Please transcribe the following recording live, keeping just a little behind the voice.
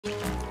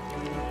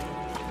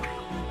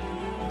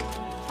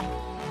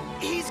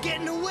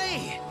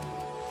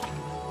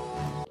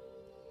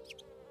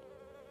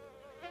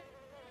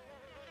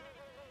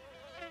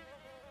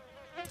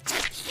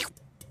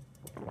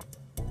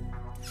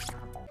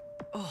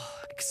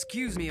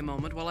Excuse me a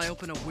moment while I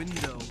open a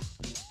window.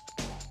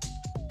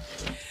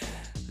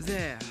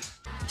 There.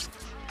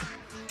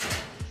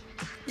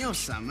 Yo,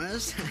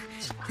 Summers.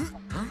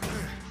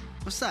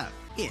 What's up?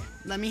 Here,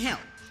 let me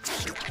help.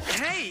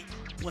 Hey!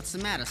 What's the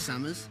matter,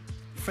 Summers?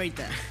 Afraid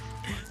to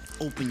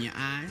open your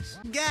eyes?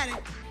 Got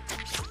it.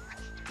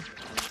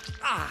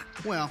 Ah!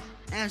 Well,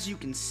 as you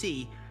can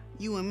see,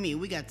 you and me,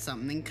 we got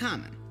something in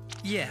common.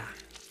 Yeah,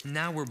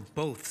 now we're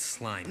both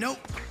slime. Nope.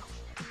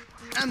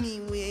 I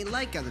mean, we ain't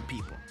like other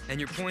people. And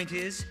your point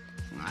is?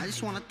 I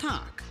just want to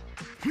talk.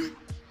 You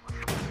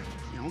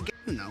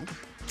know.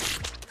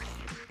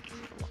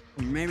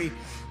 Maybe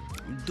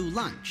do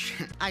lunch.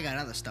 I got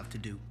other stuff to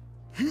do.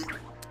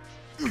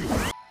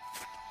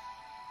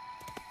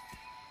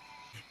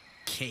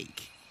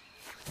 Cake.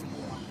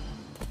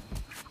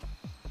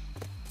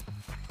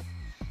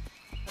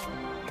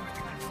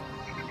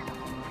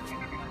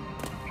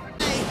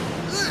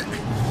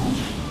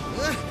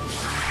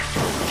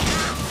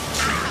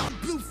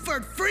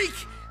 Blue-furred freak!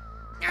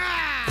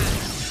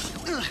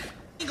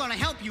 Ain't gonna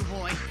help you,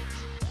 boy.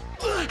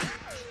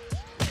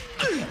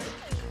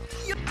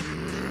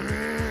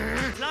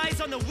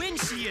 Lies on the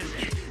windshield.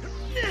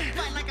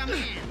 Fight like a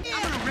man.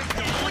 I'm gonna rip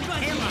that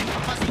tail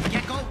off, fuzzy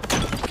gecko.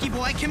 Okay,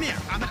 boy, come here.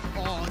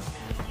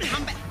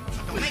 Come back.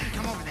 Don't make me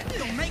come over there.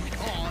 Don't make me.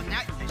 Oh,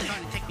 now you're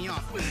starting to take me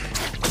off.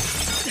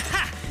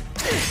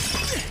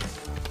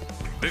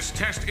 This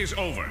test is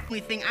over. The only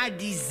thing I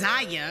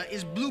desire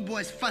is Blue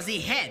Boy's fuzzy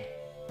head.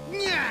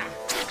 Yeah.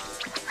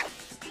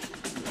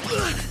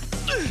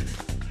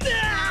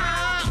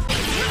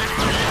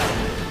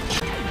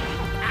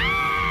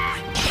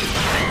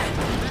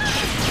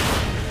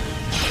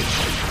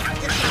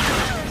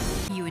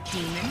 You a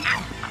demon?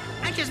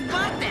 I just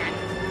bought that.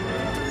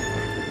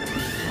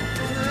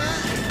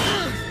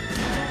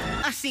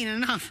 I've seen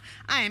enough.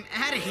 I am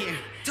out of here.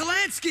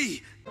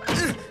 Tolansky!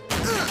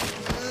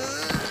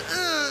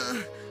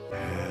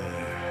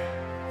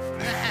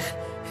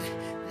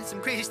 That's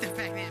some crazy stuff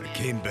back there, man.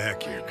 Came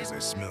back here because I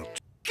smelled.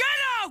 Get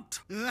out!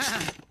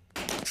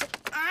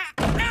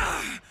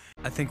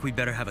 I think we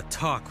better have a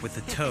talk with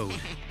the toad.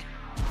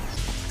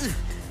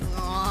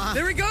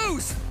 There he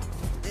goes!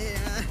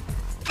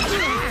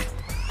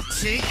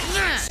 See?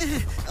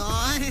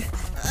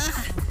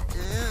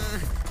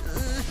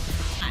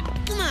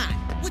 Come on,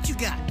 what you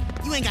got?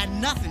 You ain't got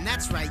nothing,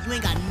 that's right, you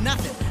ain't got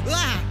nothing.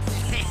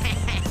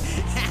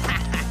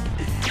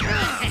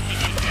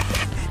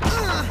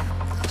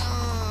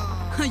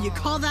 You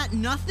call that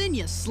nothing,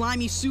 you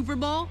slimy Super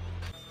Bowl?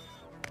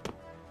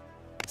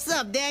 What's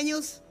up,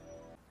 Daniels?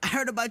 I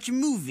heard about your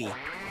movie.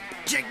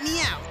 Check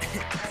me out.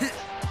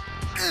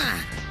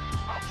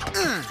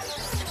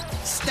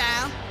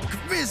 Style,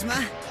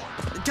 charisma.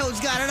 The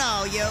toad's got it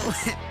all, yo.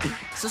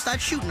 So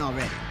start shooting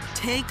already.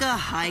 Take a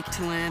hike,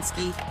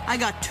 Tolansky. I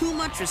got too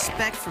much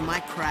respect for my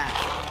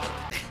craft.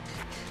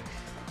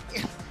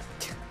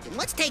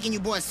 What's taking you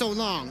boys so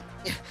long?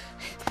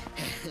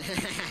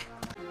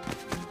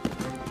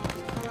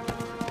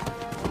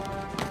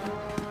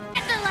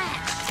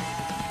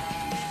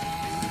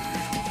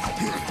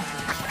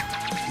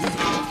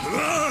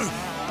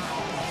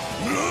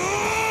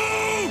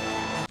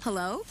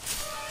 Hello?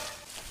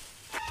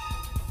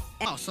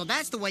 Oh, so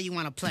that's the way you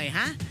want to play,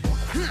 huh?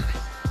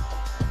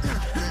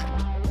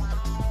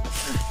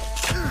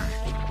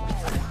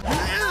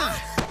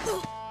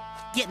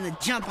 Getting the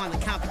jump on the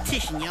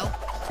competition, yo.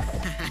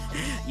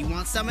 You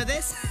want some of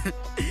this?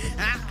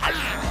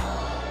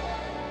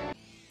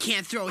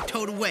 Can't throw a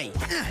toad away.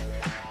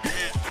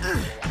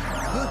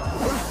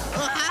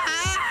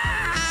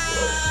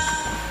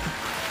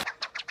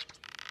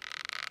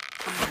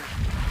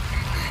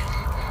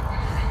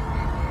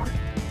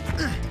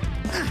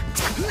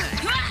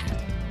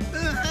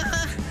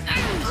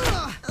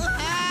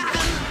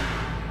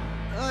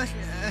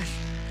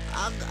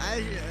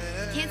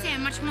 Can't say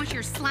I'm much more to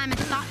your slamming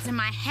thoughts in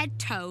my head,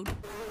 Toad.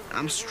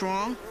 I'm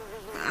strong.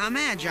 I'm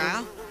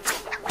agile.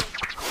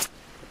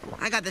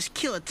 I got this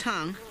killer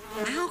tongue.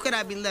 How could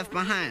I be left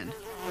behind?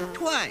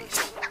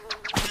 Twice.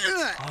 All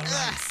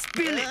right,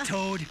 spill it,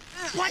 Toad.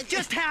 What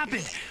just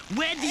happened?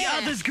 Where'd the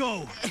others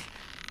go?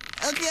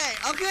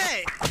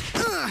 Okay.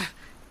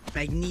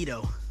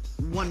 Magneto.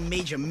 One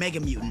major mega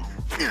mutant.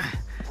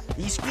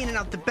 He's screening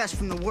out the best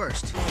from the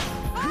worst.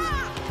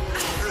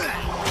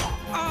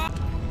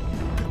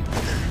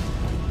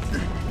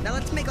 Now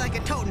let's make like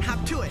a toad and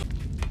hop to it.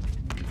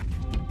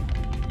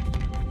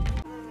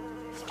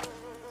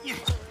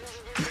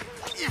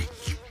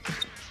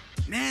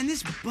 Man,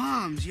 this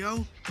bombs,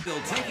 yo. Bill,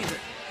 taking it.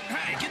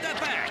 Hey, get that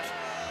back!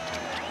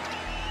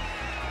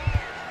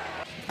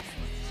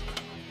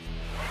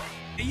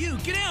 Hey, you,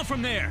 get out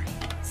from there!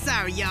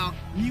 Sorry, y'all.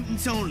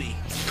 Mutants only.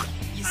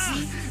 You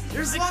see,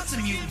 there's lots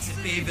of mutants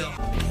in Bayville.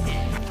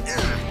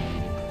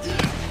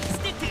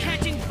 Stick to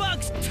catching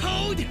bugs,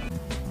 Toad!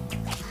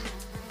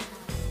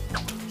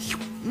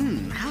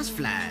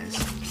 Houseflies.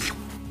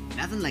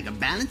 Nothing like a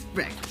balanced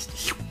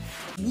breakfast.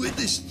 Where'd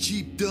this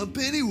cheap dump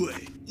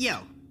anyway?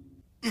 Yo.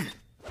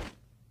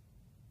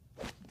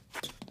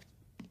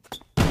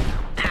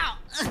 Ow!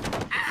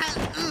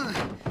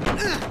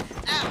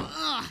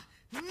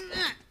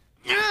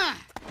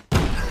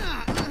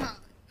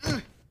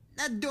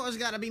 door's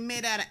gotta be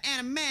made out of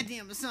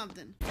adamantium or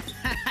something.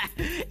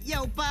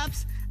 Yo,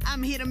 Pops,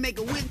 I'm here to make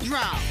a withdrawal.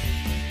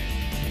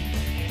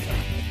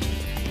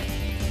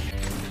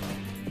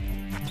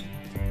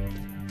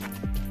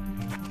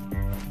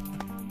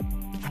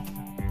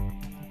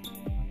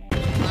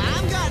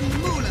 I'm got the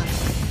moolah.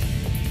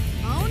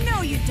 Oh,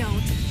 no, you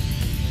don't.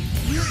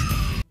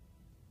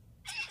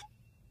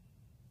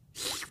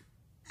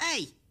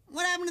 Hey,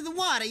 what happened to the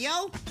water,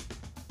 yo?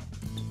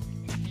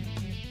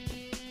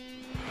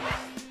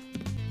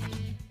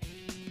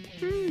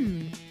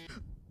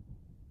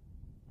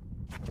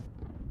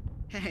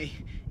 Hey,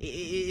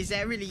 is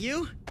that really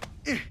you?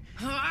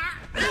 Oh,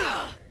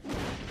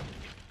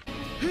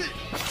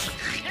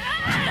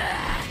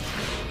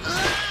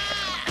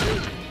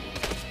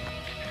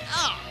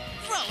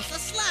 gross, I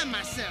slimed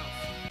myself.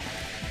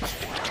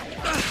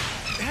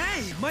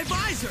 Hey, my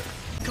visor!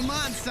 Come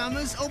on,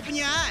 Summers, open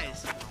your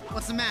eyes.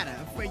 What's the matter?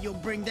 Afraid you'll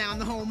bring down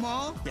the whole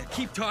mall? Yeah,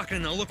 keep talking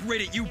and I'll look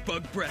right at you,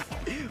 bug breath.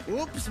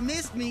 Oops,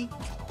 missed me.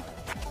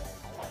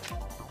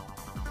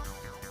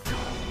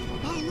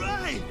 All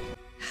right!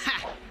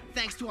 Ha!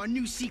 Thanks to our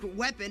new secret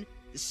weapon,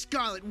 the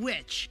Scarlet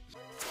Witch.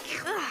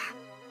 Ugh.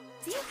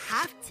 Do you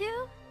have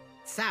to?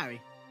 Sorry,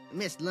 I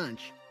missed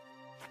lunch.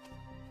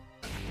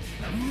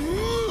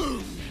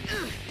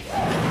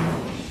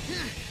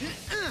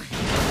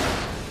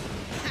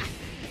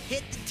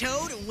 Hit the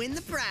toad and win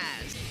the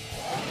prize.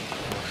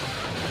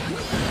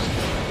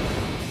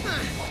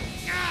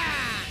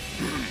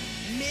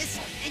 Miss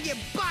and your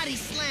body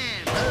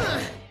slam.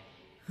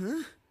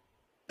 Huh?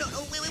 No,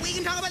 wait, we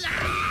can talk about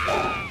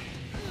that.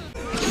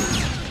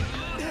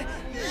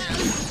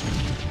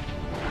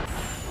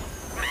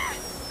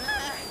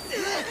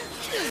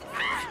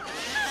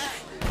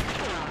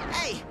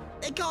 Hey,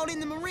 they called in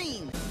the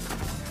Marines.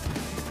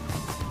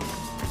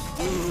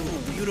 Ooh,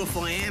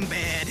 beautiful and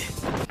bad.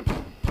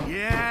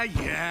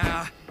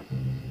 Yeah.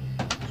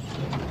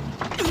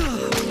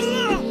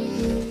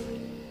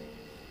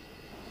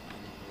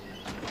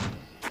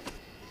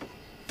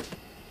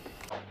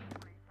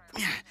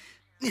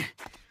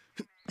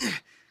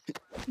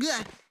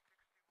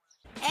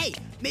 Hey,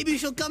 maybe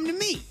she'll come to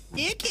me.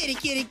 Here, kitty,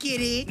 kitty,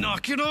 kitty.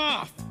 Knock it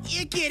off!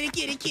 Here, kitty,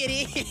 kitty,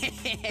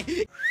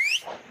 kitty.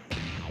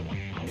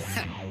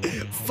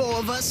 4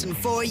 of us and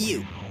 4 of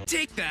you.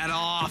 Take that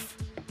off!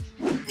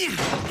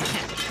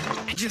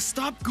 Just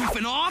stop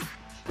goofing off!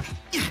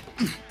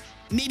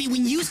 Maybe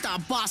when you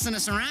stop bossing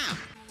us around.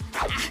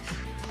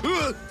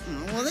 Well,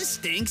 this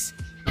stinks.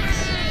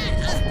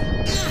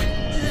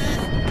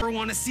 Never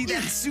want to see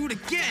that suit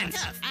again!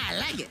 Tough. I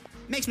like it.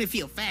 Makes me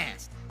feel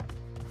fast.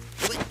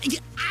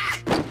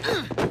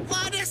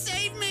 Water,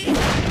 save me!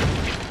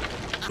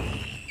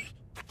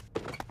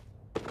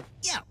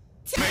 Yo.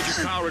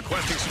 Major Kyle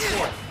requesting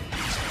support.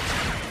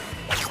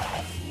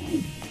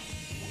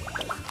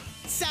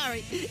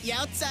 Sorry, you're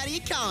outside of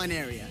your calling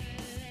area.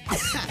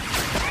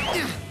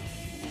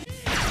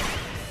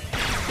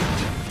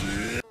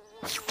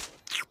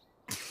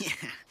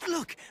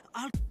 Look,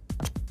 I'll...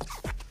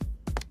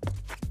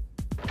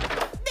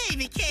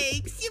 Baby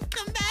cakes, you've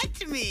come back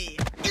to me.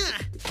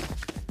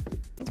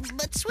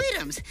 But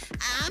Sweetums,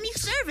 I'm your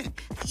servant,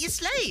 your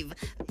slave.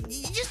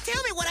 You just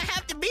tell me what I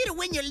have to be to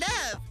win your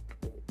love.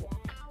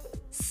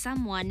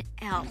 Someone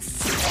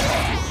else.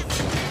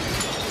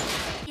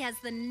 He has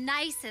the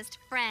nicest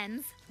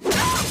friends.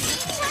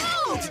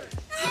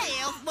 Hey,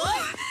 elf boy,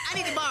 I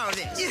need to borrow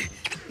this.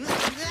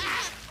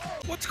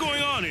 What's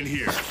going on in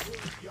here?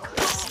 Get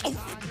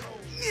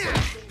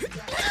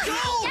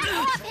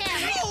off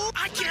him!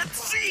 I can't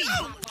see!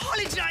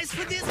 Apologize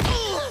for this!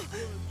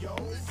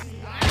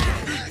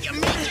 You're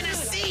making a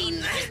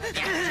scene. Do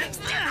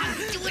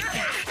it.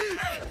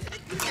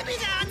 Give me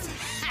that.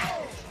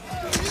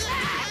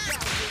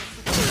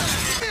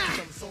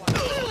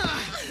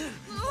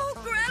 Oh,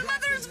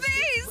 grandmother's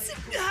vase!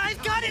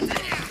 I've got it!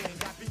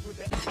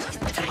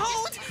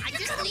 Toad, I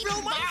just need to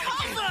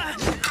borrow it.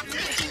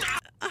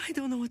 I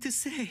don't know what to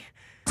say.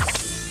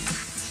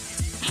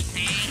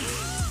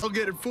 I'll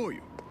get it for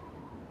you.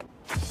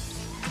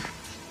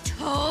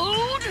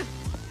 Toad?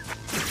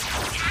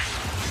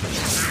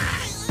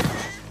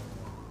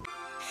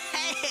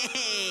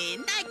 Hey,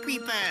 Night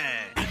Creeper.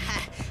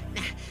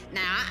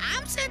 Now,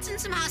 I'm sensing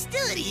some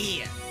hostility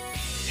here.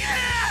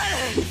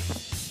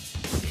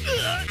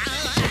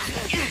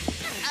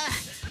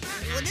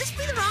 Would this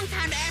be the wrong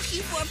time to ask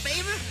you for a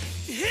favor?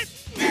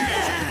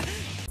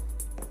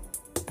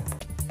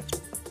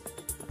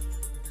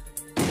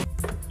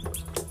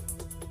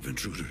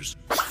 Intruders.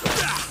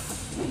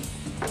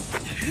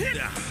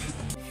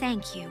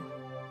 Thank you.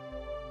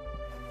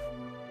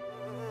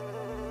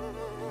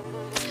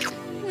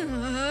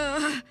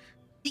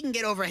 She can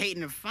get over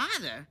hating her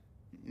father.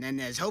 Then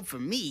there's hope for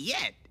me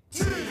yet.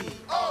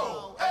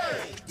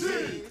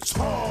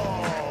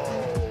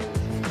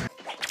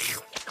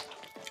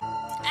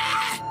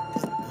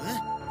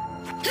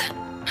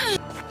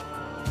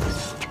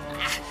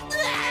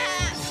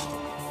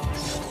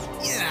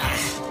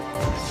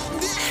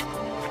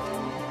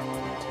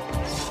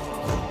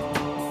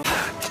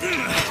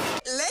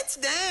 Let's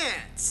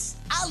dance.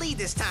 I'll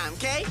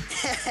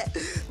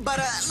But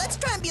let's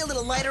try and be a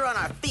little lighter on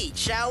our feet,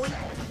 shall we?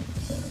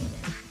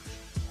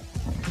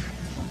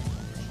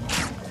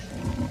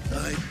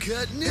 I'm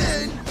cutting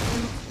in.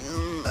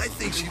 I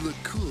think she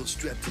looked cool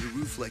strapped to the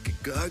roof like a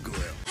gargoyle.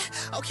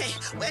 Okay,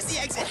 where's the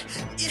exit?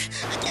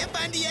 I can't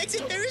find the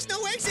exit. There is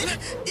no exit.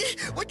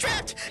 We're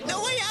trapped.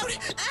 No way out.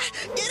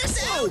 Get us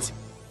out.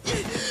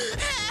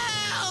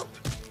 Help!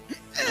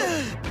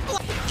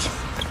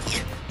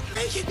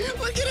 Make it.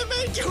 We're gonna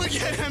make it.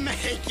 We're gonna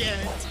make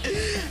it.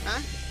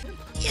 Huh?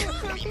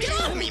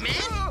 Get off me, man!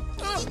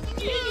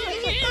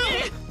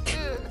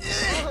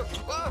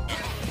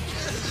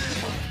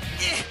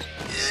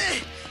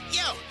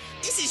 Yo,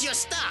 this is your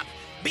stop.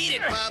 Beat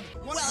it, bub.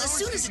 Well, as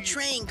soon as the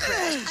train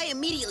crashed, I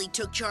immediately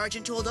took charge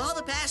and told all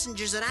the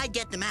passengers that I'd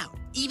get them out,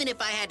 even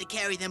if I had to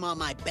carry them on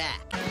my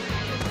back.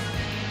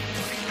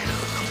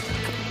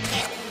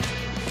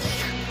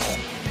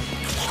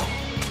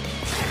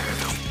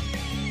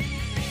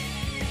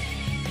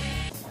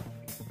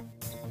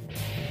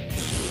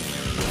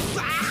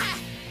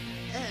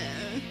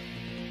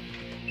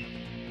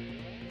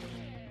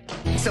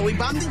 So we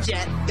bummed the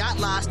jet, got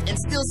lost, and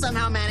still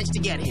somehow managed to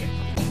get here.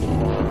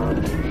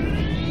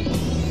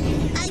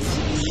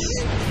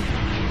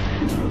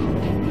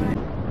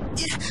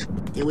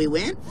 Did we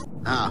win?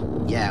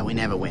 Oh, yeah, we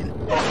never win.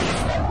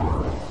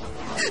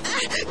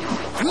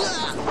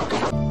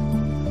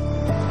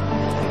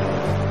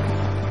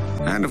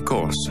 And of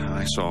course,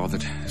 I saw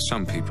that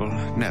some people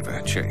never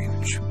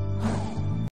change.